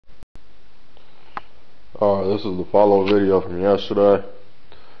This is the follow video from yesterday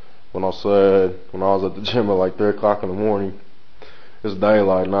when I was at the gym at like 3 o'clock in the morning. It's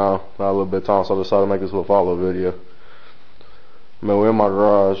daylight now, not a little bit of time, so I decided to make this little follow video. We're in my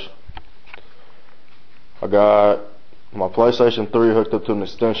garage. I got my PlayStation 3 hooked up to an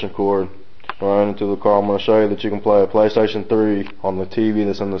extension cord. Running into the car, I'm going to show you that you can play a PlayStation 3 on the TV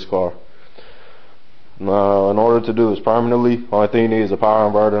that's in this car. Now, in order to do this permanently, only thing you need is a power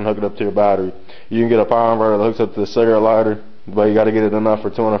inverter and hook it up to your battery. You can get a power inverter that hooks up to the cigarette lighter, but you got to get it enough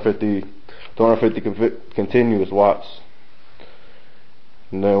for 250 continuous watts.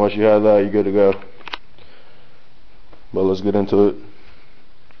 And then once you have that, you're good to go. But let's get into it.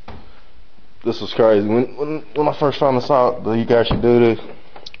 This was crazy. When I first found this out, that you can actually do this.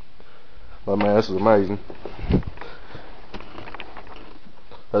 But man, this is amazing.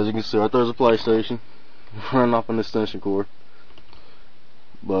 As you can see, right there's a PlayStation running off an extension cord,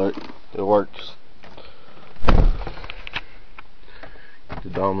 but it works. Keep the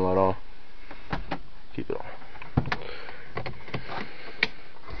dome light on. Keep it on.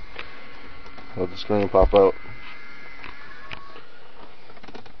 Let the screen pop out.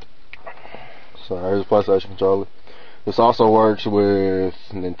 So here's a PlayStation controller. This also works with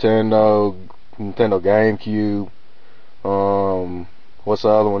Nintendo GameCube. What's the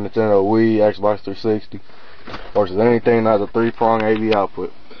other one? Nintendo Wii, Xbox 360. Works with anything that has a 3-prong AV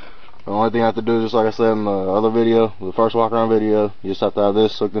output. The only thing you have to do is, just like I said in the other video, the first walk around video, you just have to have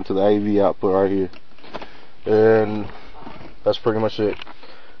this hooked into the AV output right here. And that's pretty much it.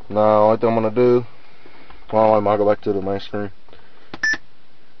 Now, the only thing I'm going to do, well, I might go back to the main screen.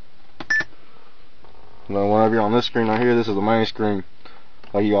 Now, whenever you're on this screen right here, this is the main screen.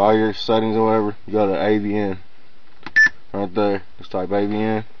 Like you got all your settings or whatever, you got an AV in. Right there, just type AV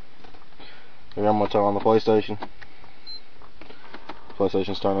in. Here I'm going to turn on the PlayStation.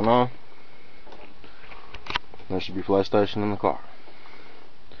 PlayStation's turning on. There should be PlayStation in the car.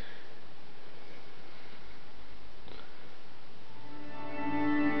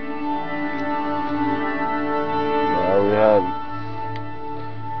 There we have it.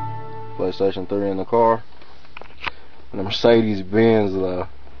 PlayStation 3 in the car. And the Mercedes-Benz.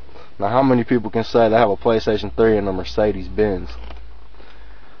 Now, how many people can say they have a PlayStation 3 and a Mercedes-Benz?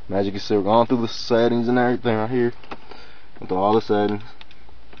 As you can see, we're going through the settings and everything right here. Went through all the settings.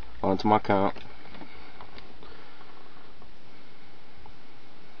 Onto my account.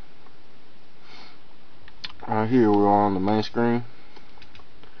 Right here, we're on the main screen.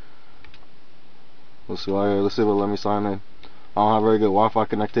 Let's see right here. Let's see if it'll let me sign in. I don't have very good Wi-Fi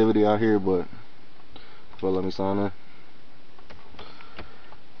connectivity out here, but it'll let me sign in.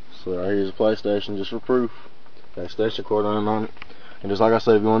 So right here's a PlayStation, just for proof. Got extension cord on it. And just like I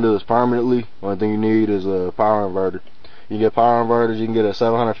said, if you want to do this permanently, only thing you need is a power inverter. You can get power inverters, you can get a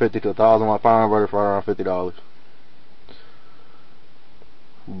 750 to 1000 watt power inverter for around $50.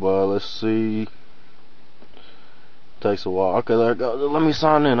 But let's see. Takes a while. Okay, there it goes. Let me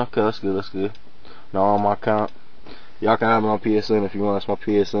sign in. Okay, that's good, that's good. Now on my account. Y'all can have it on PSN if you want. That's my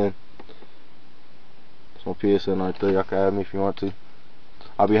PSN. That's my PSN right there. Y'all can have me if you want to.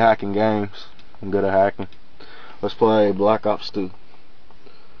 I'll be hacking games. I'm good at hacking. Let's play Black Ops 2.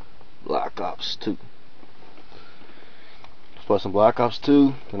 Black Ops 2. Let's play some Black Ops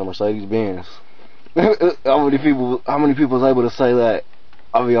 2 and a Mercedes-Benz. How many people is able to say that?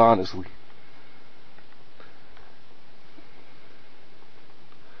 I'll be honest with you.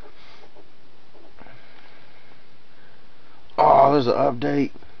 Oh, there's an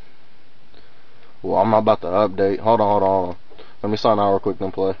update. Well, I'm not about to update. Hold on. Let me sign out real quick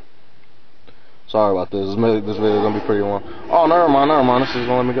then play. Sorry about this. This video is gonna be pretty long. Oh, never mind. This is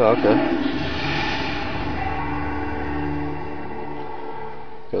gonna let me go. Okay,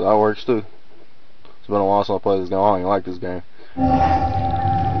 that works too. It's been a while since I played this game. I don't even like this game.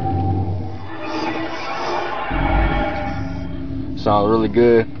 Sounds really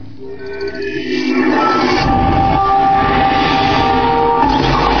good.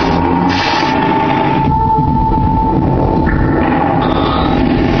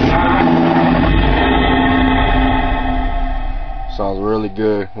 Sounds really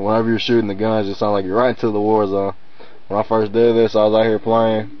good. Whenever you're shooting the guns, it sounds like you're right into the war zone. When I first did this, I was out here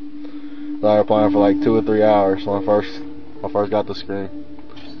playing. For like 2 or 3 hours when I first got the screen.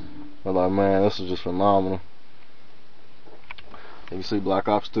 I was like, man, this is just phenomenal. You can see Black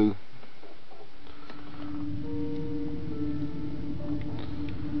Ops 2.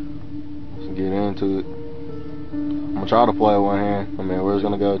 Let's get into it. I'm gonna try to play with one hand. We're just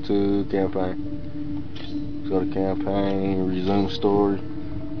gonna go to campaign. Go to campaign, resume story.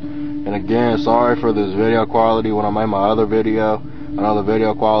 And again, sorry for this video quality when I made my other video. I know the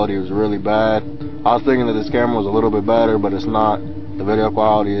video quality was really bad. I was thinking that this camera was a little bit better, but it's not. The video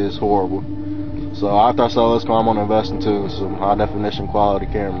quality is horrible. So after I sell this car, I'm gonna invest into some high definition quality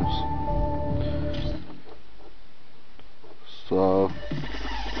cameras. So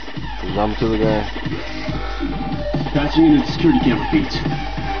let's jump into the game. Patching into the security camera feeds.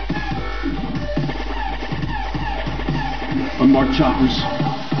 Unmarked choppers.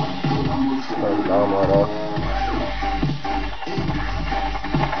 Turn the dome right off.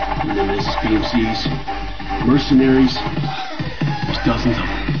 And then there's BMCs, mercenaries. There's dozens of them.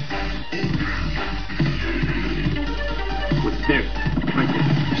 What's there? Right there.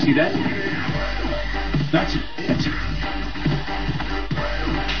 You see that? That's it. That's it.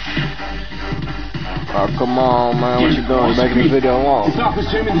 Oh, come on, man. What you doing? You're making this video long. This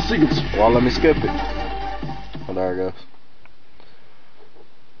officer's jamming the signals. Well, let me skip it. Oh, there it goes.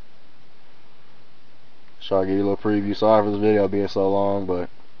 Try to give you a little preview. Sorry for this video being so long, but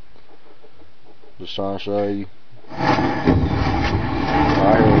just trying to show you.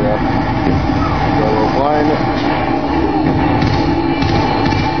 Alright, here we go. Got a little plane.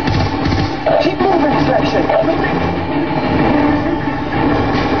 Keep moving, section.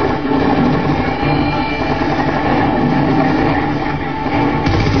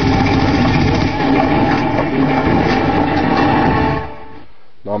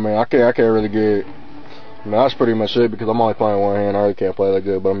 No, I mean, I can't really get. I mean, that's pretty much it because I'm only playing one hand. I really can't play that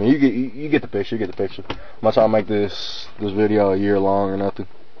good, but I mean, you get the picture. You get the picture. I'm not trying to make this video a year long or nothing.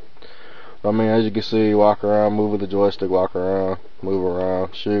 But, I mean, as you can see, walk around, move with the joystick, walk around, move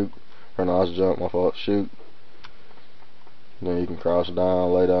around, shoot. Or no, that's jump. My fault. Shoot. Then you can crouch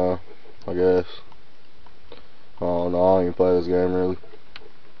down, lay down. I guess. I don't know. I don't even play this game really.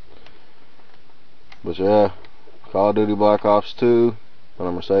 But yeah, Call of Duty Black Ops 2 on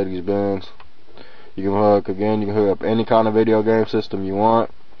a Mercedes-Benz. You can hook up any kind of video game system you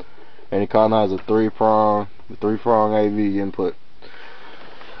want. Any kind that has a three-prong AV input.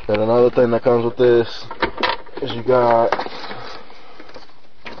 And another thing that comes with this is you got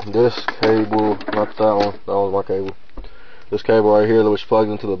this cable, not that one, that was my cable. This cable right here which plugs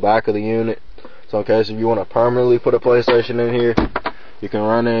into the back of the unit. So in case if you want to permanently put a PlayStation in here, you can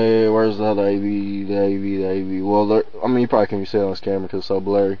run it. Where's the other AV? The AV. Well, I mean, you probably can't see it on this camera because it's so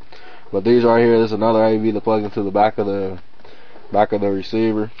blurry. But these right here, there's another AV that plugs into the back of the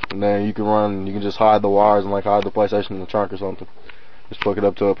receiver, and then you can just hide the wires and like hide the PlayStation in the trunk or something. Just plug it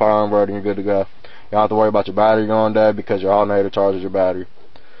up to a power inverter and you're good to go. You don't have to worry about your battery going dead because your alternator charges your battery.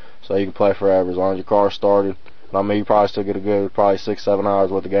 So you can play forever as long as your car's started. And I mean, you probably still get a good 6-7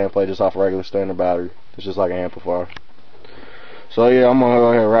 hours worth of gameplay just off a regular standard battery. It's just like an amplifier. So yeah, I'm gonna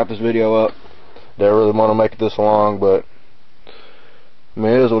go ahead and wrap this video up. Didn't really want to make it this long, but I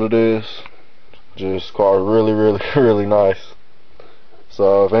mean, it is what it is. Just car really nice.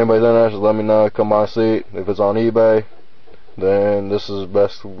 So if anybody's interested, let me know. Come by and see it. If it's on eBay, then this is the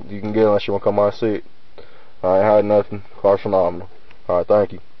best you can get unless you want to come by and see it. I ain't had nothing. Car's phenomenal. Alright,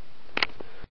 thank you.